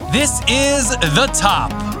This is The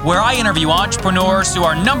Top, where I interview entrepreneurs who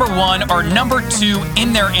are number one or number two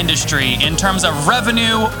in their industry in terms of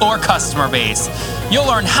revenue or customer base. You'll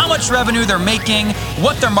learn how much revenue they're making,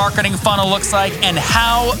 what their marketing funnel looks like, and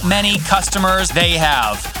how many customers they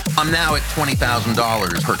have. I'm now at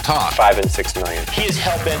 $20,000 per top. 5 and 6 million. He is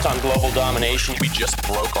hell-bent on global domination. We just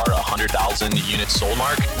broke our 100,000 units sold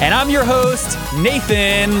mark. And I'm your host,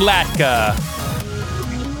 Nathan Latka.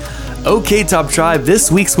 Okay, Top Tribe,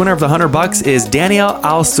 this week's winner of the $100 is Daniel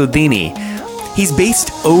Al-Sudini. He's based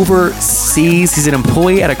overseas. He's an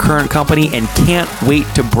employee at a current company and can't wait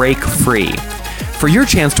to break free. For your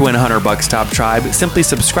chance to win $100, Top Tribe, simply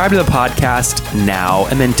subscribe to the podcast now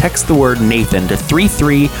and then text the word Nathan to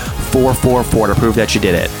 33444 to prove that you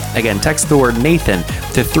did it. Again, text the word Nathan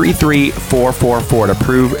to 33444 to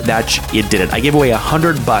prove that you did it. I give away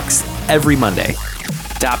 $100 every Monday.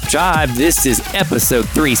 Top Tribe, this is episode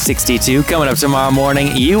 362. Coming up tomorrow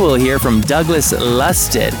morning, you will hear from Douglas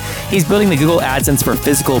Lusted. He's building the Google AdSense for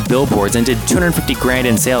physical billboards and did $250,000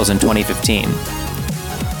 in sales in 2015.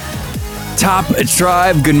 Top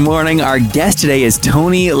Tribe, good morning. Our guest today is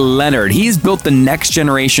Tony Leonard. He's built the next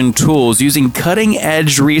generation tools using cutting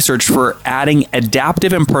edge research for adding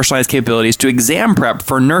adaptive and personalized capabilities to exam prep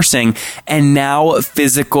for nursing and now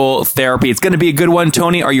physical therapy. It's going to be a good one.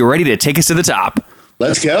 Tony, are you ready to take us to the top?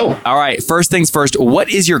 Let's go. All right. First things first, what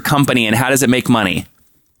is your company and how does it make money?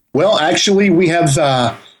 Well, actually, we have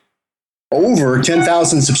over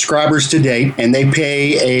 10,000 subscribers to date, and they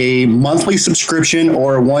pay a monthly subscription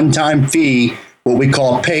or a one-time fee, what we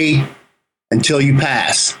call pay until you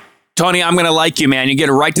pass. Tony, I'm going to like you, man. You get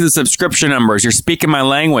right to the subscription numbers. You're speaking my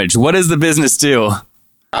language. What does the business do?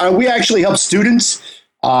 We actually help students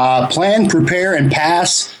plan, prepare, and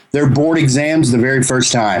pass their board exams the very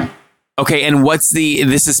first time. Okay, and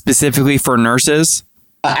this is specifically for nurses?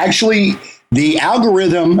 Actually, the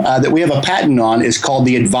algorithm that we have a patent on is called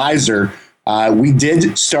the Advisor. We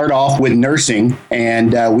did start off with nursing,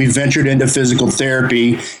 and we ventured into physical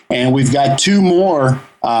therapy, and we've got two more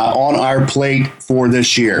on our plate for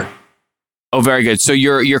this year. Oh, very good. So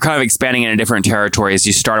you're kind of expanding into different territories.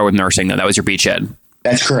 You started with nursing, though. That was your beachhead.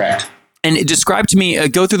 That's correct. And describe to me,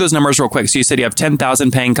 go through those numbers real quick. So you said you have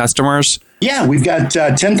 10,000 paying customers? Yeah, we've got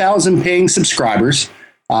 10,000 paying subscribers.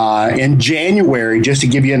 In January, just to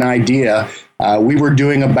give you an idea, we were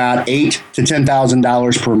doing about $8,000 to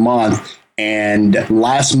 $10,000 per month. And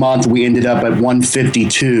last month, we ended up at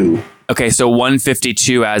 152. Okay, so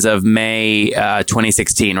 152 as of May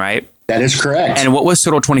 2016, right? That is correct. And what was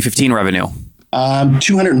total 2015 revenue?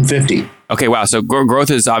 250. Okay, wow. So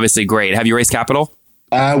growth is obviously great. Have you raised capital?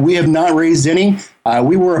 We have not raised any.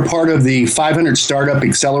 We were a part of the 500 Startup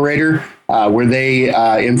Accelerator, where they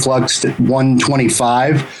influxed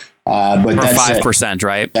 125. But that's 5%,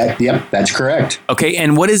 right? Yep, that's correct. Okay,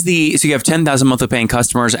 and so you have 10,000 monthly paying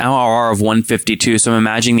customers, MRR of 152. So I'm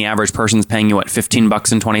imagining the average person's paying you, what,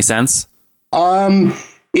 $15.20?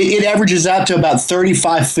 It averages out to about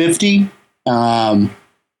 $35.50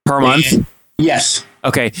 per month. Yes.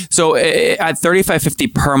 Okay, so at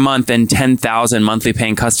 $35.50 per month and 10,000 monthly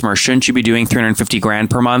paying customers, shouldn't you be doing $350,000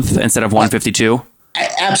 per month instead of 152?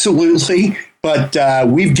 Absolutely. But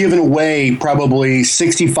we've given away probably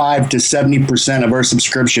 65 to 70% of our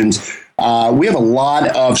subscriptions. We have a lot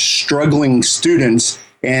of struggling students.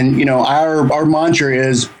 And, our mantra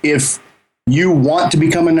is if you want to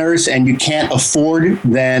become a nurse and you can't afford,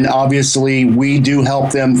 then obviously we do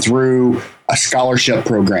help them through a scholarship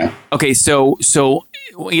program. Okay, so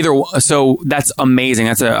that's amazing.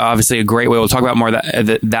 That's obviously a great way. We'll talk about more of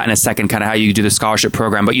that in a second, kind of how you do the scholarship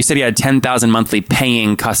program. But you said you had 10,000 monthly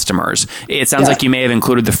paying customers. It sounds like you may have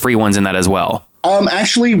included the free ones in that as well.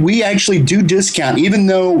 Actually, we do discount. Even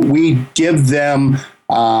though we give them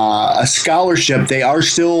a scholarship, they are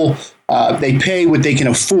still they pay what they can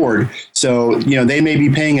afford. So, they may be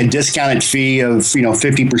paying a discounted fee of,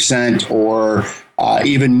 50% or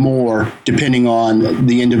even more, depending on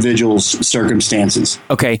the individual's circumstances.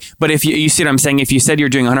 Okay, but if you see what I'm saying, if you said you're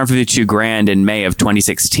doing $152,000 in May of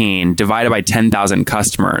 2016, divided by 10,000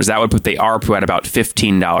 customers, that would put the ARPU at about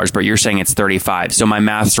 $15. But you're saying it's $35. So my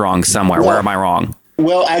math's wrong somewhere. Well, where am I wrong?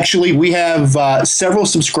 Well, actually, we have several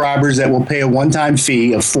subscribers that will pay a one-time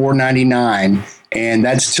fee of $499, and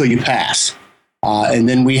that's till you pass. And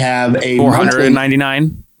then we have a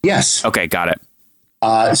 $499. Yes. Okay, got it.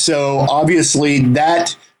 So obviously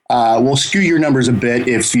that will skew your numbers a bit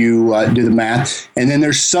if you do the math. And then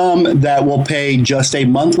there's some that will pay just a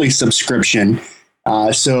monthly subscription.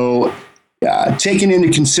 So taking into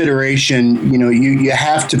consideration, you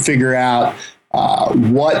have to figure out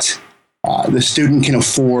what the student can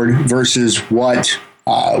afford versus what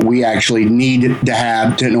we actually need to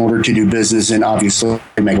have in order to do business and obviously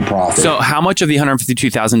make a profit. So how much of the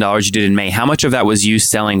 $152,000 you did in May, how much of that was you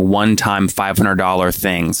selling one-time $500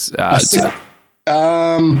 things?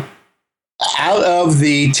 Out of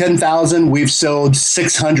the 10,000, we've sold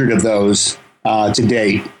 600 of those to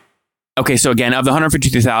date. Okay, so again, of the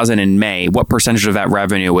 $152,000 in May, what percentage of that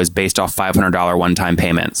revenue was based off $500 one-time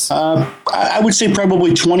payments? I would say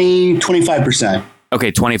probably 25%.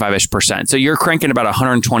 Okay, 25-ish%. So you're cranking about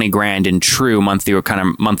 120 grand in true monthly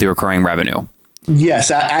recurring revenue. Yes,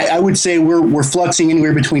 I would say we're fluxing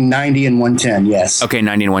anywhere between 90 and 110. Yes. Okay,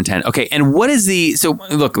 90 and 110. Okay, and what is so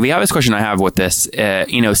look, the obvious question I have with this,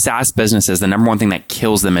 SaaS businesses, the number one thing that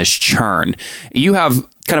kills them is churn. You have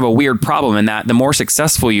kind of a weird problem in that the more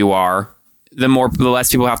successful you are, the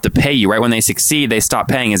less people have to pay you, right? When they succeed, they stop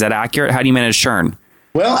paying. Is that accurate? How do you manage churn?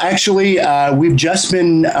 Well, actually, we've just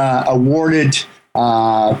been awarded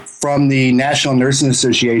from the National Nursing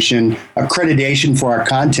Association accreditation for our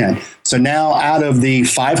content. So now out of the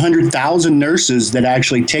 500,000 nurses that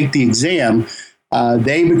actually take the exam,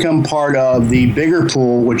 they become part of the bigger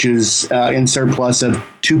pool, which is in surplus of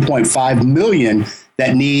 2.5 million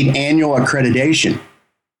that need annual accreditation.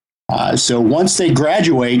 So once they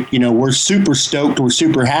graduate, we're super stoked. We're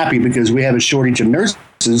super happy because we have a shortage of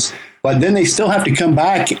nurses, but then they still have to come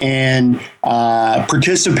back and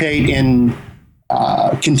participate in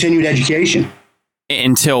continued education.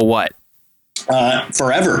 Until what?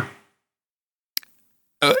 Forever.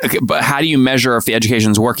 Okay, but how do you measure if the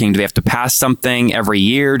education's working? Do they have to pass something every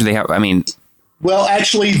year? Do they have, Well,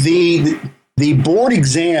 actually, the board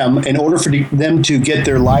exam, in order for them to get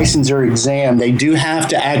their license or exam, they do have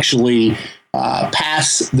to actually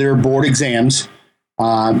pass their board exams.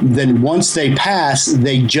 Then once they pass,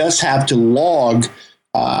 they just have to log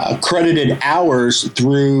accredited hours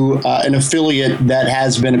through an affiliate that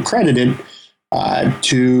has been accredited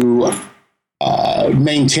to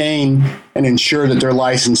maintain and ensure that their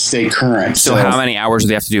license stay current. So how many hours do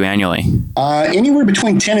they have to do annually? Anywhere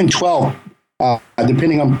between 10 and 12,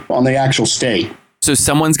 depending on the actual state. So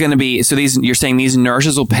someone's going to be, you're saying these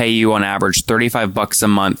nurses will pay you on average $35 a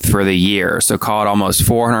month for the year. So call it almost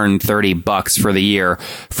 $430 for the year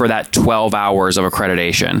for that 12 hours of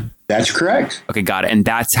accreditation. That's correct. Okay, got it. And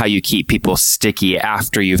that's how you keep people sticky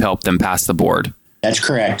after you've helped them pass the board. That's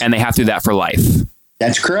correct. And they have to do that for life.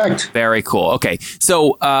 That's correct. Very cool. Okay.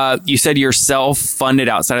 So you said you're self-funded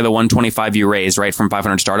outside of the 125 you raised, right, from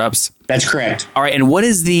 500 startups? That's correct. All right. And what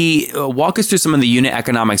is walk us through some of the unit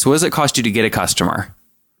economics. What does it cost you to get a customer?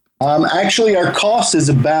 Actually, our cost is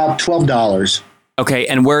about $12. Okay.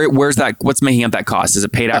 And where's that? What's making up that cost? Is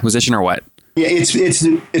it paid acquisition or what? Yeah,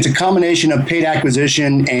 it's a combination of paid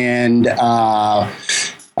acquisition and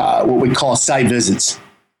what we call site visits.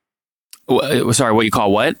 Sorry, what you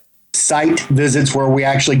call what? Site visits, where we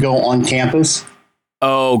actually go on campus.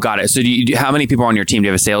 Oh, got it. So how many people are on your team? Do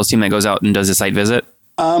you have a sales team that goes out and does a site visit?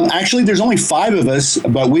 Actually, there's only 5 of us,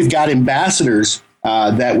 but we've got ambassadors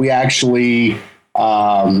that we actually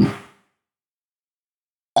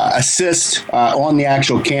assist on the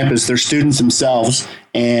actual campus. They're students themselves,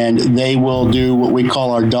 and they will do what we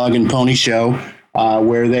call our dog and pony show,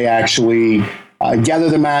 where they actually gather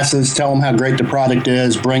the masses, tell them how great the product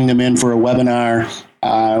is, bring them in for a webinar.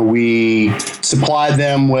 We supply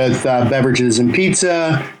them with beverages and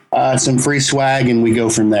pizza, some free swag, and we go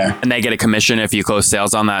from there. And they get a commission if you close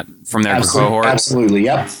sales on that from their cohort? Absolutely,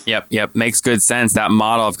 yep. Yep. Makes good sense. That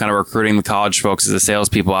model of kind of recruiting the college folks as the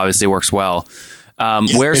salespeople obviously works well.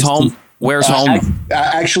 Where's home? Where's home?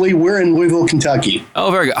 Actually, we're in Louisville, Kentucky.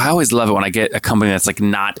 Oh, very good. I always love it when I get a company that's like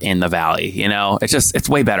not in the valley. It's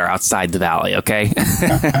way better outside the valley. Okay,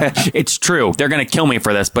 it's true. They're gonna kill me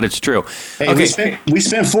for this, but it's true. Hey, okay, we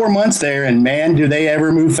spent 4 months there, and man, do they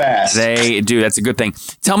ever move fast? They do. That's a good thing.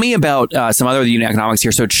 Tell me about some other unit economics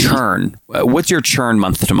here. So churn. What's your churn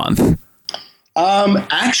month to month?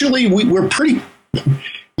 Actually, we're pretty.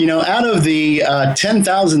 Out of the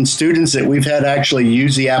 10,000 students that we've had actually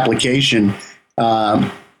use the application,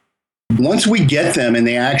 once we get them and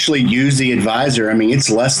they actually use the advisor, it's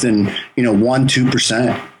less than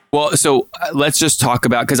 1-2%. Well, so let's just talk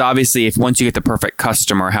about, because obviously once you get the perfect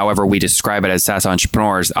customer, however we describe it as SaaS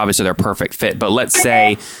entrepreneurs, obviously they're a perfect fit. But let's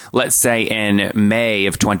say in May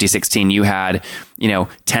of 2016, you had,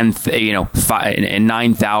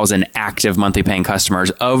 9,000 active monthly paying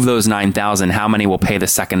customers. Of those 9,000, how many will pay the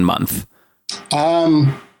second month?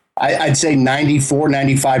 I'd say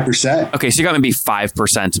 95%. Okay. So you got maybe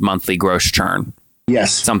 5% monthly gross churn.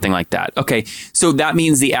 Yes. Something like that. Okay. So that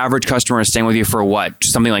means the average customer is staying with you for what?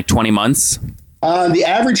 Something like 20 months? The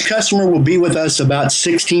average customer will be with us about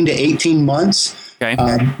 16 to 18 months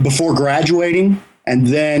before graduating. And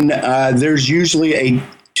then there's usually a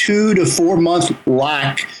 2 to 4 month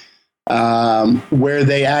lack where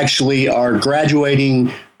they actually are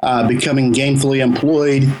graduating, becoming gainfully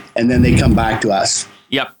employed, and then they come back to us.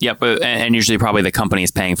 Yep. And usually probably the company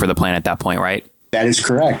is paying for the plan at that point, right? That is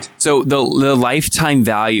correct. So the lifetime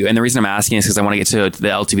value, and the reason I'm asking is because I want to get to the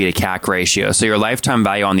LTV to CAC ratio. So your lifetime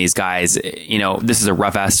value on these guys, this is a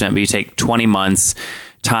rough estimate, but you take 20 months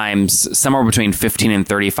times somewhere between 15 and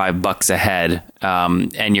 35 bucks a head,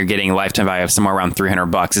 and you're getting a lifetime value of somewhere around 300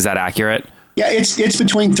 bucks. Is that accurate? Yeah, it's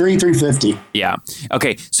between $350. Yeah.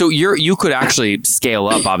 Okay. So you could actually scale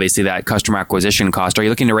up, obviously, that customer acquisition cost. Are you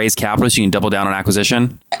looking to raise capital so you can double down on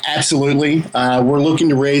acquisition? Absolutely. We're looking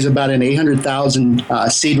to raise about an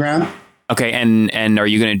 $800,000 seed round. Okay. And are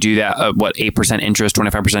you going to do that? 8% interest,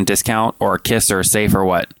 25% discount, or a KISS or a SAFE or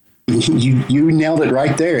what? You nailed it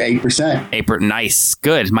right there. 8%. Nice.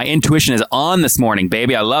 Good. My intuition is on this morning,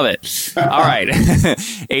 baby. I love it. All right.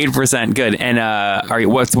 8%. Good. And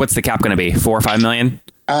what's the cap going to be? 4 or 5 million?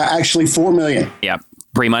 Actually, 4 million. Yeah.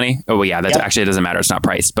 Pre-money? Oh, well, yeah. That's actually, it doesn't matter. It's not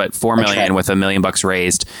priced, but 4 million right. With $1 million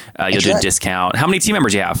raised. You'll do a discount. How many team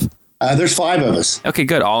members do you have? There's 5 of us. Okay,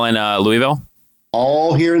 good. All in Louisville?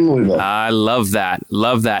 All here in Louisville. I love that.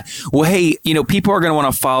 Love that. Well, hey, people are going to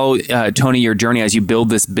want to follow, Tony, your journey as you build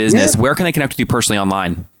this business. Yeah. Where can they connect with you personally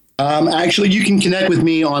online? Actually, you can connect with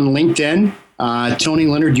me on LinkedIn, Tony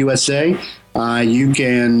Leonard USA. You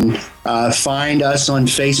can find us on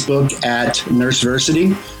Facebook at Nurseversity.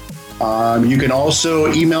 You can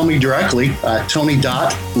also email me directly,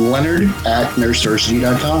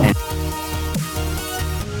 tony.leonard@nurseversity.com.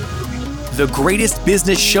 The greatest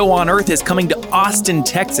business show on earth is coming to Austin,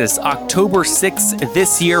 Texas, October 6th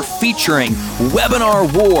this year, featuring Webinar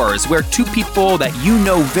Wars, where 2 people that you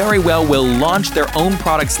know very well will launch their own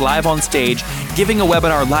products live on stage, giving a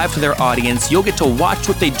webinar live to their audience. You'll get to watch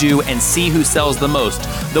what they do and see who sells the most.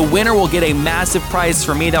 The winner will get a massive prize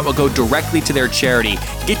from me that will go directly to their charity.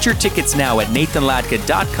 Get your tickets now at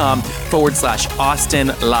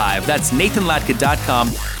nathanlatka.com/Austin Live. That's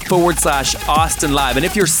nathanlatka.com/Austin Live. And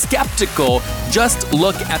if you're skeptical, just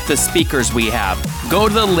look at the speakers we have. Go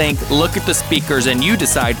to the link, look at the speakers, and you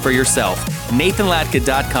decide for yourself.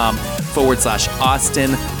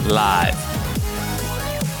 nathanlatka.com/Austin Live.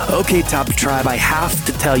 Okay, Top Tribe, I have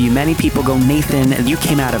to tell you, many people go, Nathan, you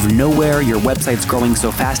came out of nowhere. Your website's growing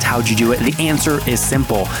so fast. How'd you do it? The answer is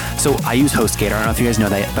simple. So I use HostGator. I don't know if you guys know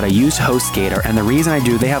that, but I use HostGator. And the reason I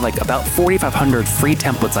do, they have like about 4,500 free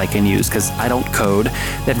templates I can use because I don't code.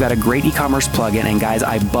 They've got a great e-commerce plugin. And guys,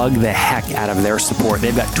 I bug the heck out of their support.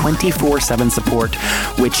 They've got 24/7 support,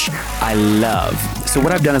 which I love. So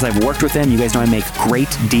what I've done is I've worked with them. You guys know I make great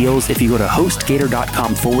deals. If you go to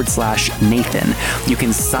HostGator.com/Nathan, you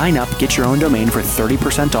can sign up, get your own domain for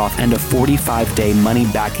 30% off and a 45-day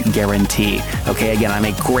money-back guarantee. Okay, again, I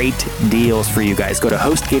make great deals for you guys. Go to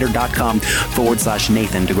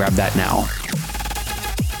HostGator.com/Nathan to grab that now.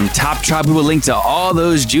 Top Tribe, we will link to all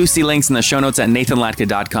those juicy links in the show notes at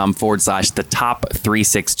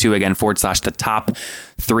nathanlatka.com/the-top362. Again,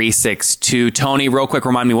 /the-top362. Tony, real quick,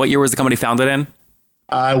 remind me, what year was the company founded in?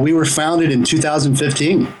 We were founded in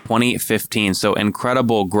 2015. 2015. So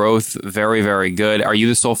incredible growth. Very, very good. Are you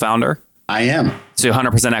the sole founder? I am. So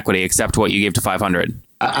 100% equity, except what you gave to 500.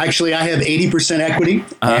 Actually, I have 80% equity,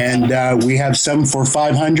 and we have some for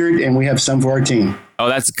 500, and we have some for our team. Oh,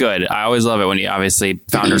 that's good. I always love it when you, obviously,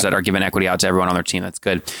 founders that are giving equity out to everyone on their team. That's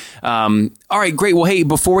good. All right, great. Well, hey,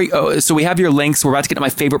 before we so we have your links. We're about to get to my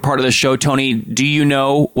favorite part of the show. Tony, do you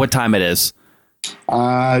know what time it is?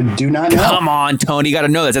 Do not know. Come on, Tony. You got to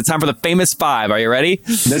know this. It's time for the famous 5. Are you ready?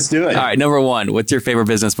 Let's do it. All right. Number 1. What's your favorite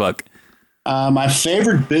business book? My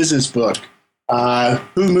favorite business book. Who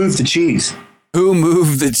Moved the Cheese? Who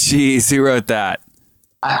Moved the Cheese? Who wrote that?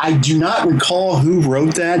 I do not recall who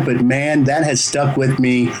wrote that, but man, that has stuck with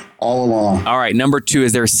me all along. All right. Number 2.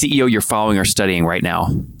 Is there a CEO you're following or studying right now?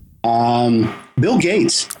 Bill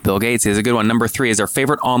Gates. Bill Gates is a good one. Number 3. Is there a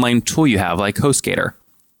favorite online tool you have, like HostGator?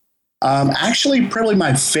 Actually, probably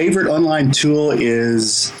my favorite online tool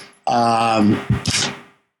is, I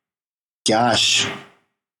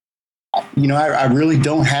really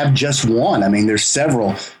don't have just one. I mean, there's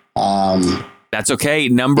several. That's okay.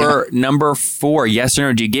 Number 4. Yes or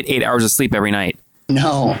no? Do you get 8 hours of sleep every night?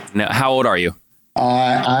 No. How old are you?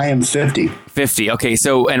 I am 50. 50. Okay.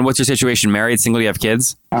 So, and what's your situation? Married, single? You have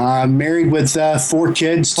kids? Married with 4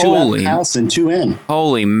 kids, 2 out of the house and 2 in.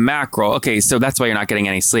 Holy mackerel. Okay. So that's why you're not getting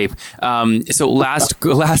any sleep. So last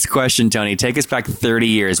question, Tony, take us back 30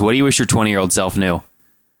 years. What do you wish your 20-year-old self knew?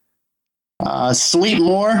 Sleep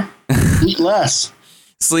more, eat less.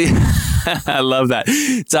 Sleep. I love that.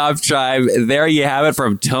 Top Tribe. There you have it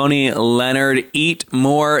from Tony Leonard. Eat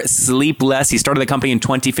more, sleep less. He started the company in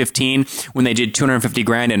 2015 when they did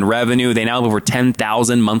 $250,000 in revenue. They now have over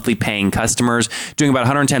 10,000 monthly paying customers, doing about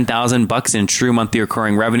 $110,000 in true monthly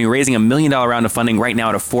recurring revenue, raising $1 million round of funding right now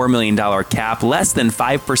at a $4 million cap, less than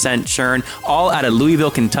 5% churn, all out of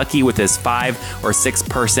Louisville, Kentucky with his 5 or 6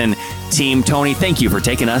 person team. Tony, thank you for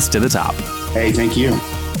taking us to the top. Hey, thank you.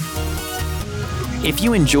 If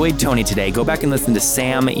you enjoyed Tony today, go back and listen to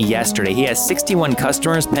Sam yesterday. He has 61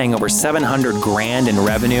 customers paying over $700,000 in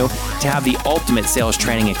revenue to have the ultimate sales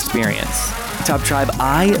training experience. Top Tribe,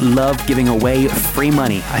 I love giving away free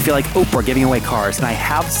money. I feel like Oprah giving away cars, and I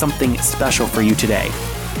have something special for you today.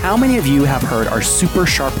 How many of you have heard our super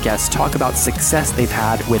sharp guests talk about success they've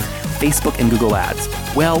had with Facebook and Google Ads?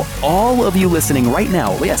 Well, all of you listening right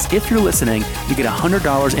now, yes, if you're listening, you get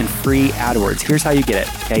 $100 in free AdWords. Here's how you get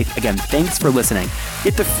it, okay? Again, thanks for listening.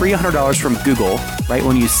 Get the free $100 from Google, right,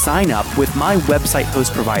 when you sign up with my website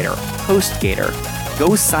host provider, HostGator.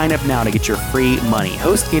 Go sign up now to get your free money.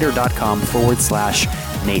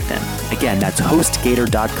 HostGator.com/Nathan. Again, that's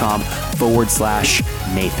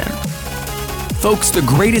HostGator.com/Nathan. Folks, the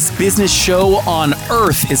greatest business show on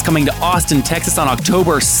earth is coming to Austin, Texas on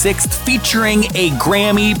October 6th, featuring a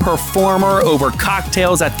Grammy performer over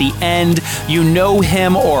cocktails at the end. You know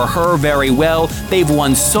him or her very well. They've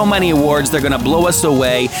won so many awards, they're going to blow us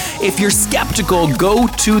away. If you're skeptical, go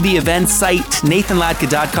to the event site,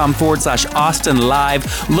 nathanlatka.com/Austin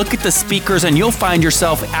Live. Look at the speakers and you'll find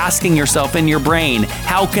yourself asking yourself in your brain,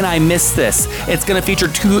 how can I miss this? It's going to feature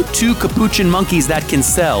two capuchin monkeys that can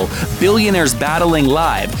sell, billionaires battling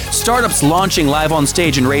live, startups launching live on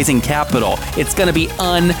stage and raising capital. It's going to be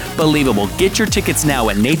unbelievable. Get your tickets now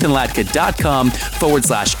at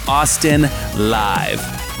nathanlatka.com/Austin Live.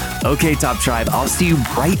 Okay, Top Tribe, I'll see you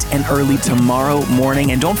bright and early tomorrow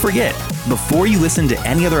morning. And don't forget, before you listen to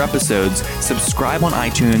any other episodes, subscribe on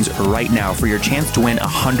iTunes right now for your chance to win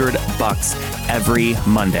 $100 every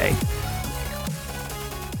Monday.